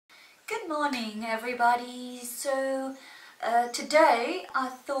Good morning everybody. So today I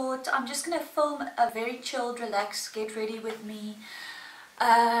thought I'm just going to film a very chilled, relaxed, get ready with me.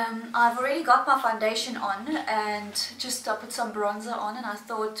 I've already got my foundation on and just put some bronzer on, and I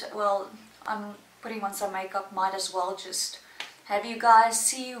thought, well, I'm putting on some makeup, might as well just have you guys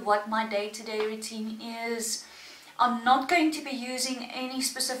see what my day-to-day routine is. I'm not going to be using any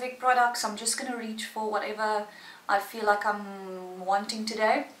specific products. I'm just going to reach for whatever I feel like I'm wanting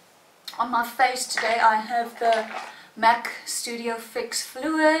today. On my face today I have the MAC Studio Fix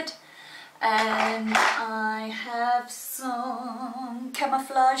Fluid, and I have some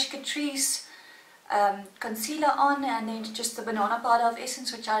Camouflage Catrice concealer on, and then just the banana powder of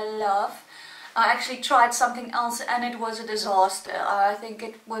Essence, which I love. I actually tried something else and it was a disaster. I think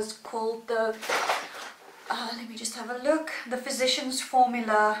it was called the let me just have a look, the Physician's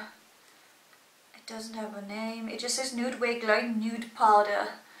Formula. It doesn't have a name, it just says Nude Wear Glowing Nude Powder.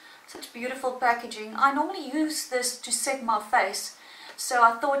 Such beautiful packaging. I normally use this to set my face, so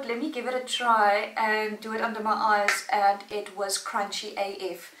I thought let me give it a try and do it under my eyes, and it was crunchy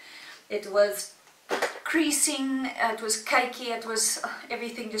AF. It was creasing, it was cakey, it was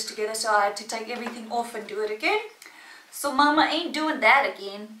everything just together, so I had to take everything off and do it again. So mama ain't doing that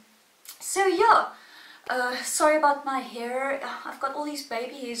again. So yeah, sorry about my hair. I've got all these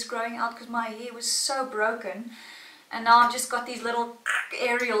baby hairs growing out because my hair was so broken. And now I've just got these little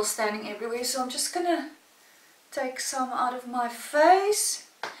aerials standing everywhere, so I'm just gonna take some out of my face.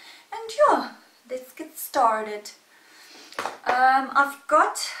 And yeah, let's get started. I've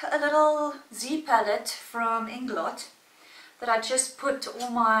got a little Z palette from Inglot that I just put all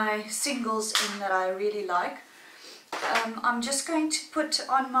my singles in that I really like. I'm just going to put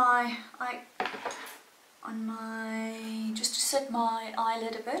on my, just to set my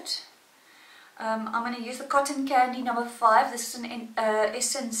eyelid a bit. I'm going to use the Cotton Candy number 5. This is an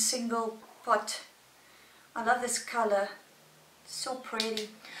Essence single pot. I love this color. It's so pretty.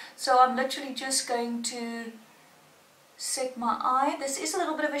 So I'm literally just going to set my eye. This is a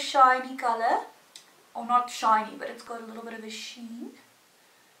little bit of a shiny color. Or not shiny, but it's got a little bit of a sheen.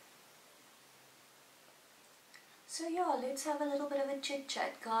 So yeah, let's have a little bit of a chit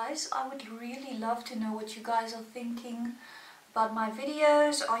chat, guys. I would really love to know what you guys are thinking about my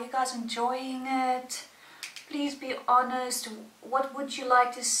videos. Are you guys enjoying it? Please be honest. What would you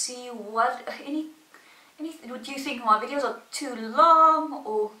like to see? Anything? Do you think my videos are too long,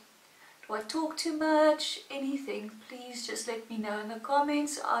 or do I talk too much? Anything, please just let me know in the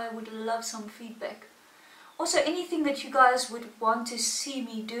comments. I would love some feedback. Also, anything that you guys would want to see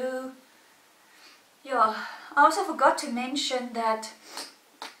me do. Yeah, I also forgot to mention that,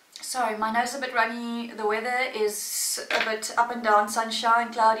 sorry, my nose is a bit runny. The weather is a bit up and down,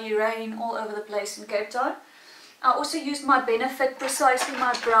 sunshine, cloudy, rain, all over the place in Cape Town. I also used my Benefit Precisely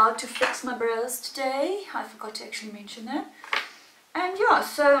My Brow to fix my brows today. I forgot to actually mention that. And yeah,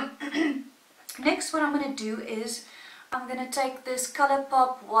 so next what I'm going to do is I'm going to take this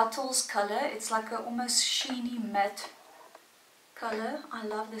Colourpop Wattles color. It's like a almost sheeny matte color. I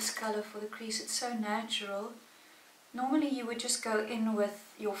love this color for the crease. It's so natural. Normally you would just go in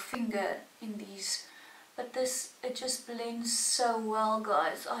with your finger in these, but this, it just blends so well,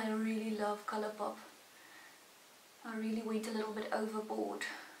 guys. I really love Colourpop. I really went a little bit overboard.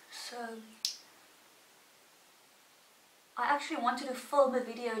 So I actually wanted to film a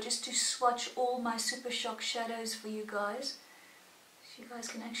video just to swatch all my Super Shock shadows for you guys, so you guys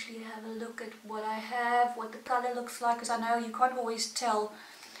can actually have a look at what I have, what the color looks like, because I know you can't always tell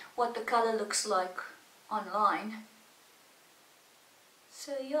what the color looks like online.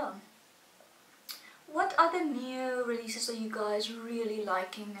 So yeah, what other new releases are you guys really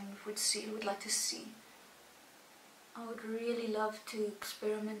liking and would like to see? I would really love to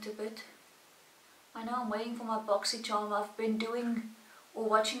experiment a bit. I know I'm waiting for my BoxyCharm. I've been doing or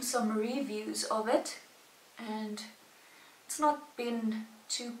watching some reviews of it, and it's not been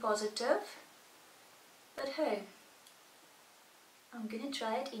too positive. But hey, I'm gonna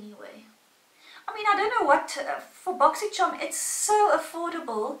try it anyway. I mean, I don't know what, for BoxyCharm it's so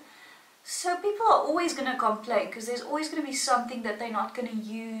affordable, so people are always going to complain because there's always going to be something that they're not going to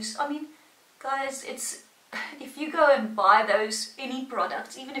use. I mean, guys, it's, if you go and buy those, any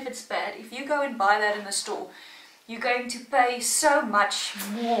products, even if it's bad, if you go and buy that in the store, you're going to pay so much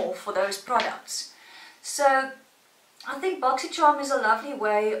more for those products. So I think BoxyCharm is a lovely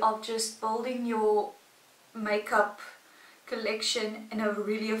way of just building your makeup collection in a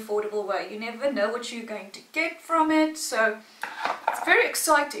really affordable way. You never know what you're going to get from it, so it's very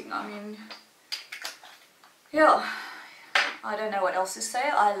exciting. I mean, yeah, I don't know what else to say.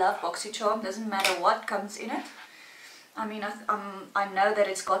 I love BoxyCharm, doesn't matter what comes in it. I mean, I know that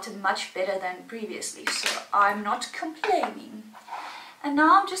it's gotten much better than previously, so I'm not complaining. And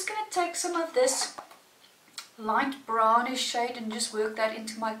now I'm just going to take some of this light brownish shade and just work that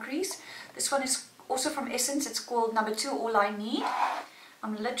into my crease. This one is also from Essence. It's called Number 2, All I Need.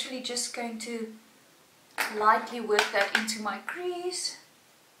 I'm literally just going to lightly work that into my crease,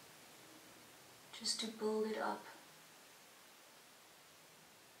 just to build it up.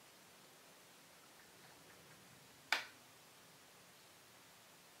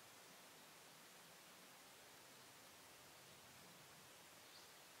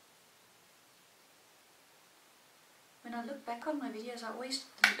 When I look back on my videos, it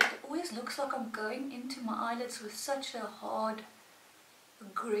always looks like I'm going into my eyelids with such a hard,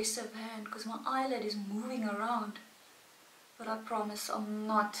 aggressive hand, because my eyelid is moving around. But I promise I'm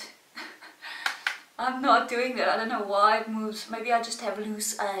not. I'm not doing that. I don't know why it moves. Maybe I just have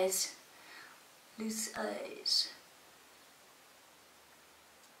loose eyes. Loose eyes.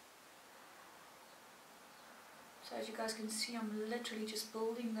 So as you guys can see, I'm literally just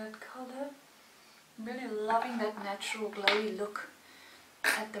building that color. I'm really loving that natural glowy look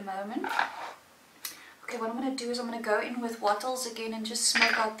at the moment. Okay, what I'm going to do is I'm going to go in with Wattles again and just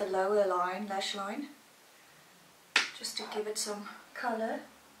smoke out the lower line, lash line, just to give it some color.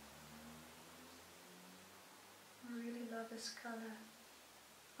 I really love this color.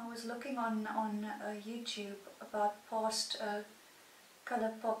 I was looking on YouTube about past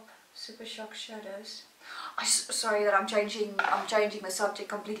Colourpop Super Shock shadows. Sorry that I'm changing the subject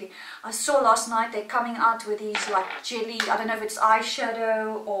completely. I saw last night they're coming out with these like jelly, I don't know if it's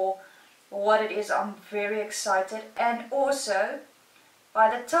eyeshadow or what it is. I'm very excited. And also, by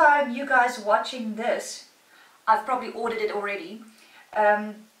the time you guys watching this, I've probably ordered it already.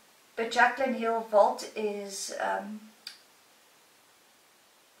 The Jaclyn Hill Vault is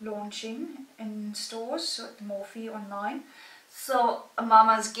launching in stores with Morphe online. So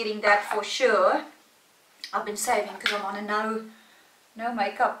Mama's getting that for sure. I've been saving because I'm on a no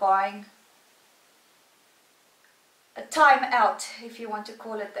makeup buying, a time out if you want to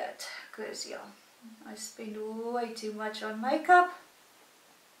call it that, because yeah, I spend way too much on makeup,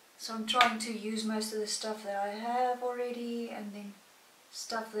 so I'm trying to use most of the stuff that I have already, and then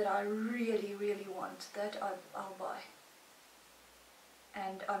stuff that I really want, that I'll buy.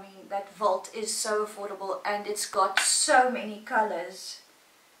 And I mean, that Vault is so affordable and it's got so many colors,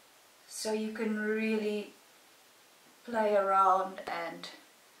 so you can really play around and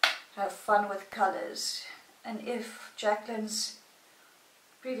have fun with colors. And if Jaclyn's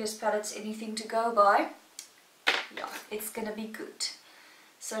previous palette's anything to go by, yeah, it's gonna be good.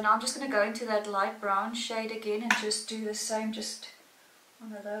 So now I'm just gonna go into that light brown shade again and just do the same, just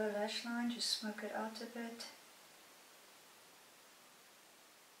on the lower lash line, just smoke it out a bit.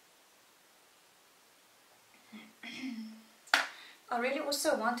 I really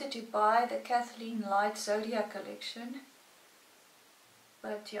also wanted to buy the Kathleen Light Zodiac collection,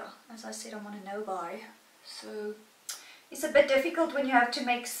 but yeah, as I said, I'm on a no buy, so it's a bit difficult when you have to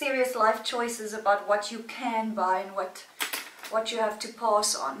make serious life choices about what you can buy and what you have to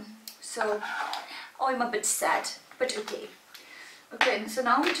pass on. So I'm a bit sad, but okay. Okay, so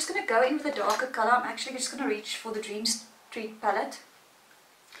now we're just going to go in with a darker color. I'm actually just going to reach for the Dream Street palette.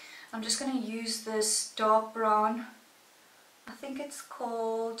 I'm just going to use this dark brown. I think it's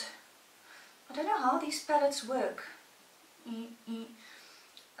called, I don't know how these palettes work,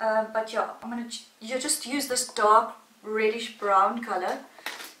 but yeah, you just use this dark reddish brown color.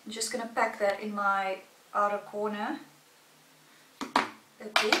 I'm just going to pack that in my outer corner a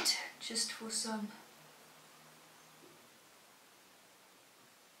bit, just for some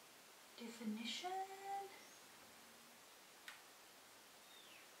definition.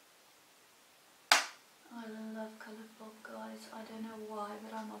 I love Colourpop, guys. I don't know why,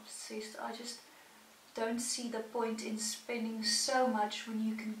 but I'm obsessed. I just don't see the point in spending so much when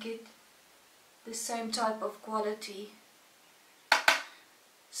you can get the same type of quality.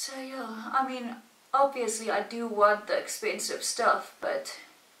 So yeah, I mean, obviously I do want the expensive stuff, but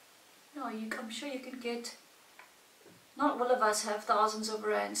no, I'm sure you can get, not all of us have thousands of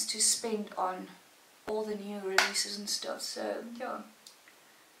rands to spend on all the new releases and stuff, so yeah.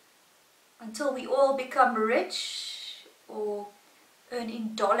 Until we all become rich or earn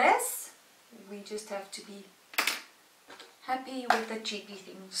in dollars, we just have to be happy with the cheapy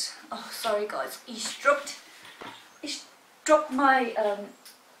things. Oh, sorry guys, I dropped my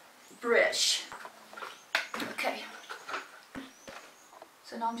brush. Okay,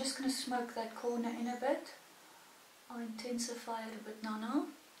 so now I'm just going to smoke that corner in a bit. I'll intensify it a bit now.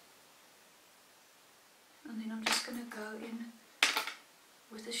 And then I'm just going to go in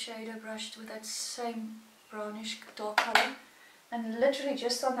with the shader brush with that same brownish dark color. And literally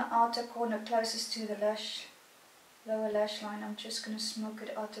just on the outer corner closest to the lash, lower lash line, I'm just going to smoke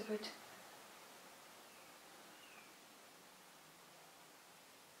it out a bit.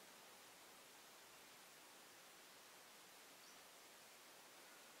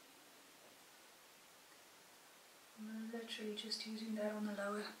 I'm literally just using that on the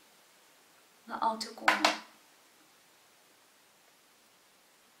outer corner.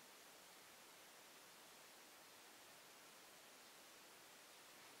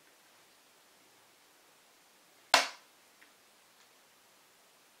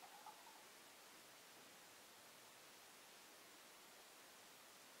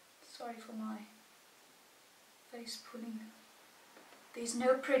 Sorry for my face pulling. There's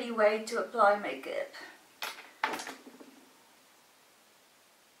no pretty way to apply makeup.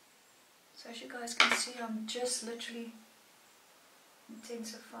 So as you guys can see, I'm just literally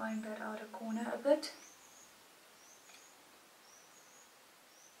intensifying that outer corner a bit.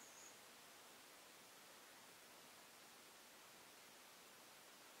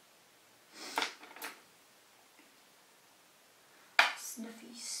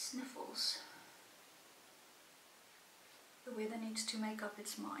 Sniffy sniffles. The weather needs to make up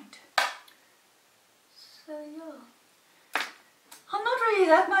its mind. So yeah, I'm not really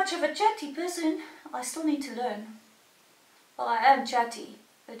that much of a chatty person. I still need to learn. Well, I am chatty.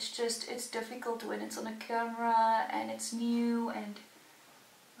 It's just, it's difficult when it's on a camera and it's new, and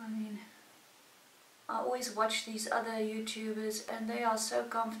I mean, I always watch these other YouTubers and they are so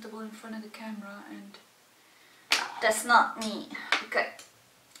comfortable in front of the camera, and that's not me. Okay,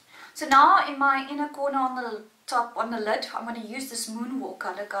 so now in my inner corner on the top, on the lid, I'm going to use this Moonwalk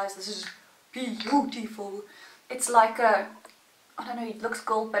color, guys. This is beautiful. It's like a, I don't know, it looks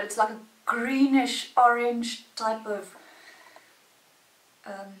gold, but it's like a greenish orange type of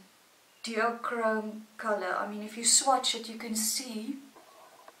duochrome color. I mean, if you swatch it, you can see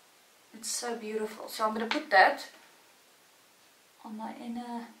it's so beautiful. So I'm going to put that on my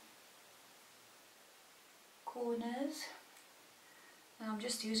inner corners, and I'm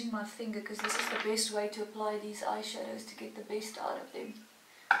just using my finger because this is the best way to apply these eyeshadows to get the best out of them.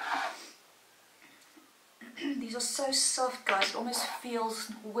 These are so soft, guys. It almost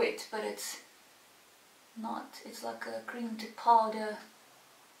feels wet, but it's not. It's like a cream to powder.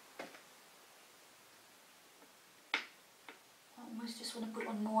 I almost just want to put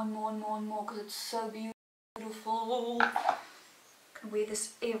on more and more and more and more because it's so beautiful. I can wear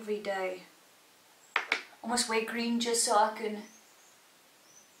this every day. Almost wear green just so I can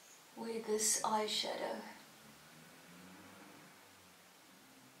wear this eyeshadow.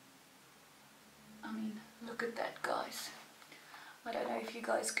 I mean, look at that, guys. I don't know if you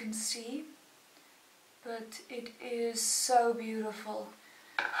guys can see, but it is so beautiful.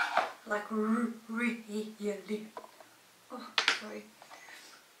 Like really. Oh, sorry.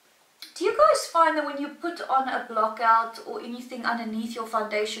 Do you guys find that when you put on a block out or anything underneath your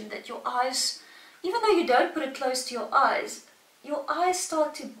foundation that your eyes, even though you don't put it close to your eyes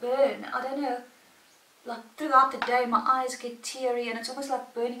start to burn? I don't know, like throughout the day my eyes get teary and it's almost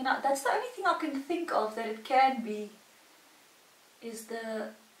like burning out. That's the only thing I can think of that it can be, is the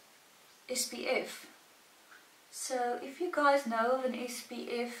SPF. So if you guys know of an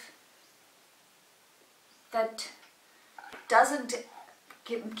SPF that doesn't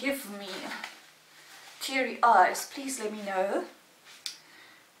give me teary eyes, please let me know,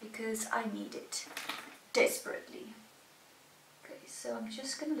 because I need it desperately. Okay, so I'm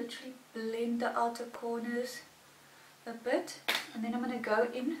just going to literally blend the outer corners a bit, and then I'm going to go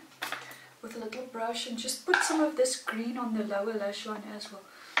in with a little brush and just put some of this green on the lower lash line as well.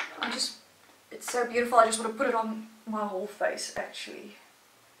 It's so beautiful. I just want to put it on my whole face, actually.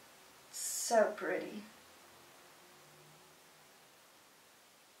 It's so pretty.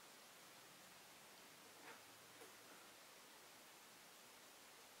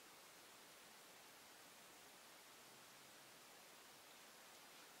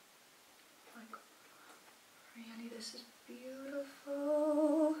 Really, this is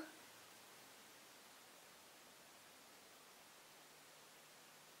beautiful.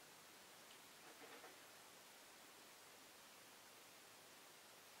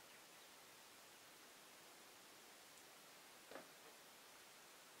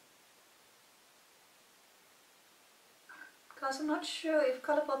 Guys, I'm not sure if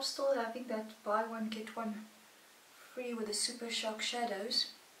Colourpop's still having that buy one get one free with the Super Shock shadows.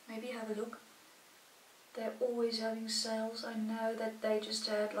 Maybe have a look. They're always having sales. I know that they just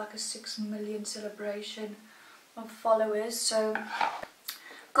had like a 6 million celebration of followers, so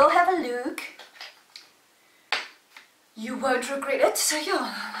go have a look. you won't regret it. So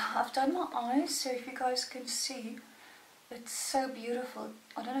yeah, I've done my eyes, so if you guys can see, it's so beautiful.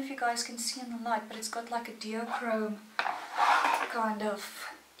 I don't know if you guys can see in the light, but it's got like a duochrome kind of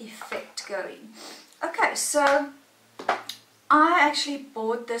effect going. Okay, so I actually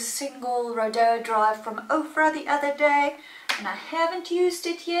bought this single Rodeo drive from Ofra the other day, and I haven't used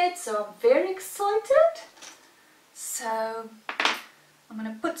it yet, so I'm very excited. So I'm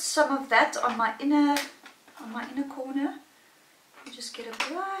going to put some of that on my inner corner. I'll just get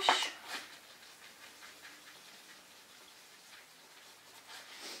a brush.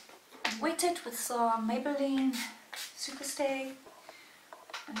 Wet it with some Maybelline Superstay,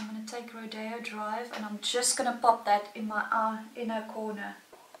 and I'm going to take Rodeo Drive and I'm just going to pop that in my inner corner.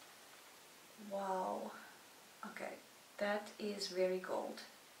 Wow, okay, that is very gold,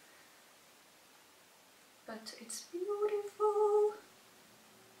 but it's beautiful.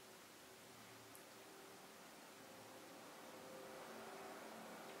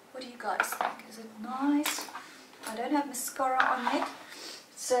 What do you guys think? Is it nice? I don't have mascara on yet.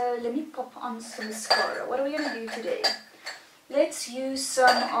 So let me pop on some mascara. What are we going to do today? Let's use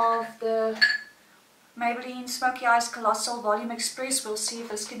some of the Maybelline Smoky Eyes Colossal Volume Express. We'll see if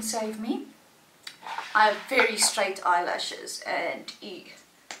this can save me. I have very straight eyelashes and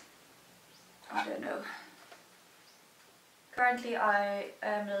I don't know. Currently I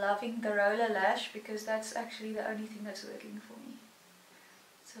am loving the roller lash because that's actually the only thing that's working for me.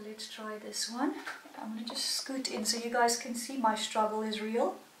 So let's try this one. I'm going to just scoot in so you guys can see my struggle is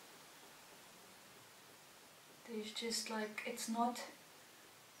real. There's just like, it's not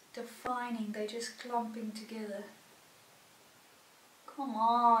defining, they're just clumping together. Come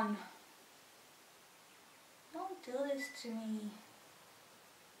on. Don't do this to me.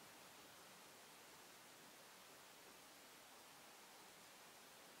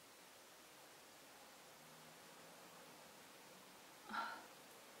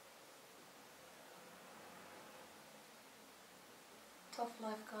 Tough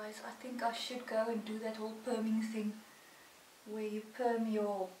life, guys. I think I should go and do that whole perming thing where you perm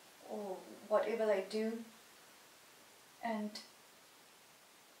your, or whatever they do, and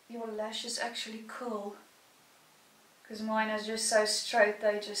your lashes actually curl, because mine are just so straight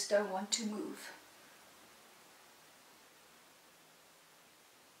they just don't want to move.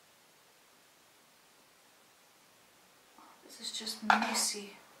 This is just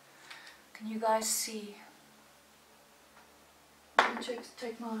messy. Can you guys see?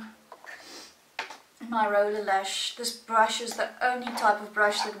 Take my roller lash. This brush is the only type of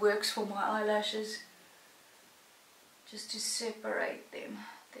brush that works for my eyelashes, just to separate them.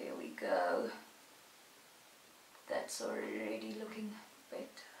 There we go. That's already looking better.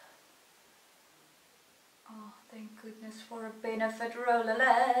 Oh, thank goodness for a Benefit roller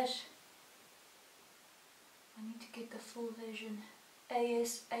lash. I need to get the full version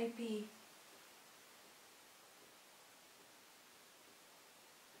ASAP.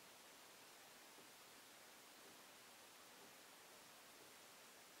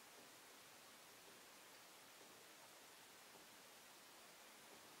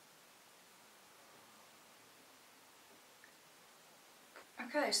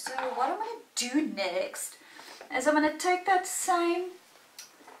 Okay, so what I'm going to do next is I'm going to take that same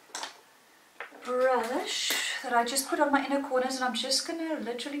brush that I just put on my inner corners, and I'm just going to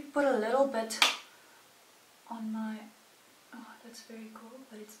literally put a little bit on my, oh, that's very cool,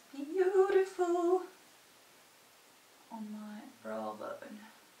 but it's beautiful, on my brow bone.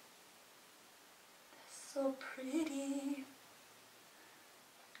 That's so pretty.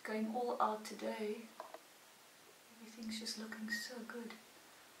 Going all out today. Everything's just looking so good.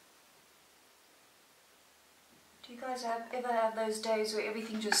 Do you guys ever have those days where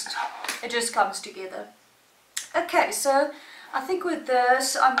everything just comes together? Okay, so I think with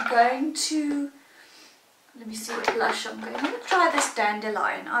this I'm going to, let me see what blush I'm going to try. This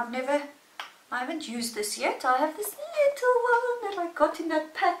Dandelion. I haven't used this yet. I have this little one that I got in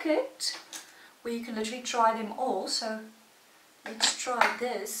that packet where you can literally try them all. So let's try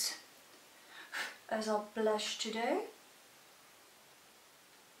this as our blush today.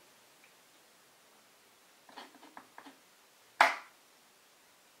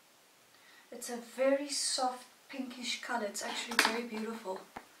 It's a very soft pinkish color. It's actually very beautiful.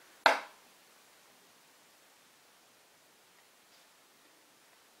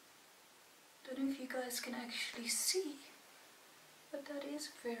 Don't know if you guys can actually see, but that is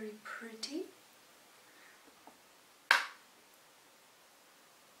very pretty.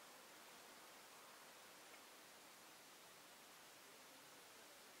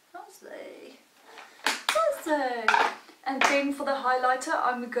 How's they? How's they? And then for the highlighter,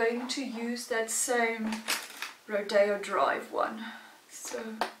 I'm going to use that same Rodeo Drive one. So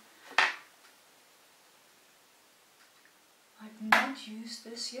I've not used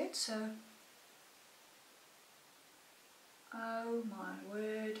this yet, so oh my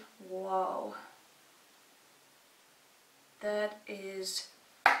word, wow. That is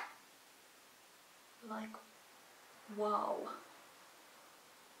like, wow.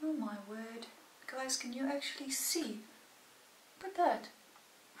 Oh my word. Guys, can you actually see? Look at that.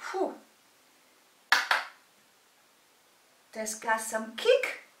 Whew. That's got some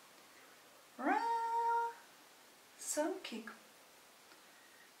kick. Some kick.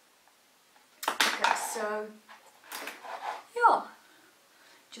 Okay, so yeah.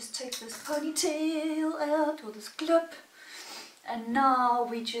 Just take this ponytail out, or this clip. And now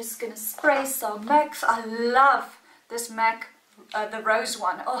we're just gonna spray some MACs. I love this MAC, the rose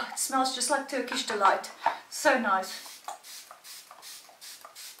one. Oh, it smells just like Turkish Delight. So nice.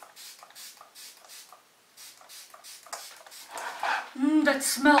 That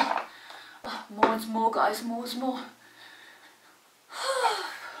smell. Oh, more is more, guys. More is more.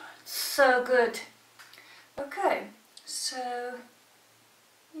 So good. Okay, so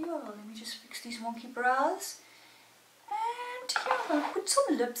yeah, let me just fix these wonky brows. And yeah, put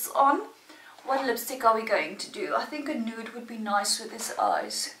some lips on. What lipstick are we going to do? I think a nude would be nice with his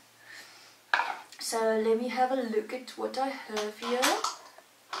eyes. So let me have a look at what I have here.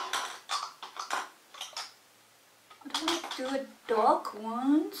 I don't want to do a dark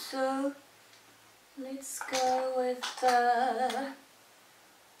one, so let's go with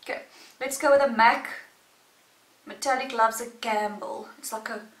okay, let's go with a MAC Metallic Loves a Gamble. It's like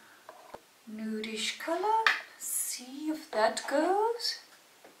a nudish color. See if that goes.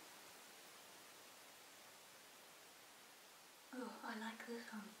 Oh, I like this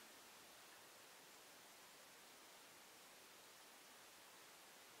one.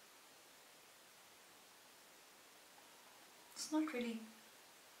 It's not really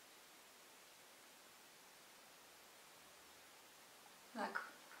like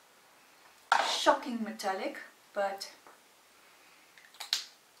shocking metallic, but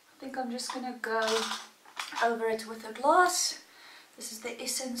I think I'm just gonna go over it with a gloss. This is the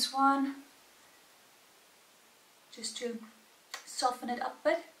Essence one, just to soften it up a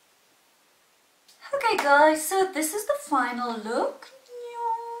bit. Okay guys, so this is the final look.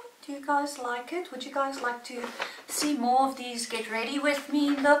 Do you guys like it? Would you guys like to see more of these get ready with me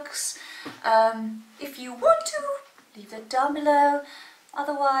looks? If you want to, leave that down below.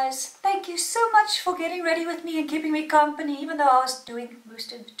 Otherwise, thank you so much for getting ready with me and keeping me company, even though I was doing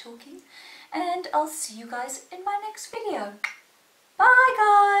most of the talking. And I'll see you guys in my next video. Bye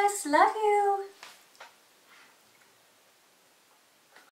guys, love you.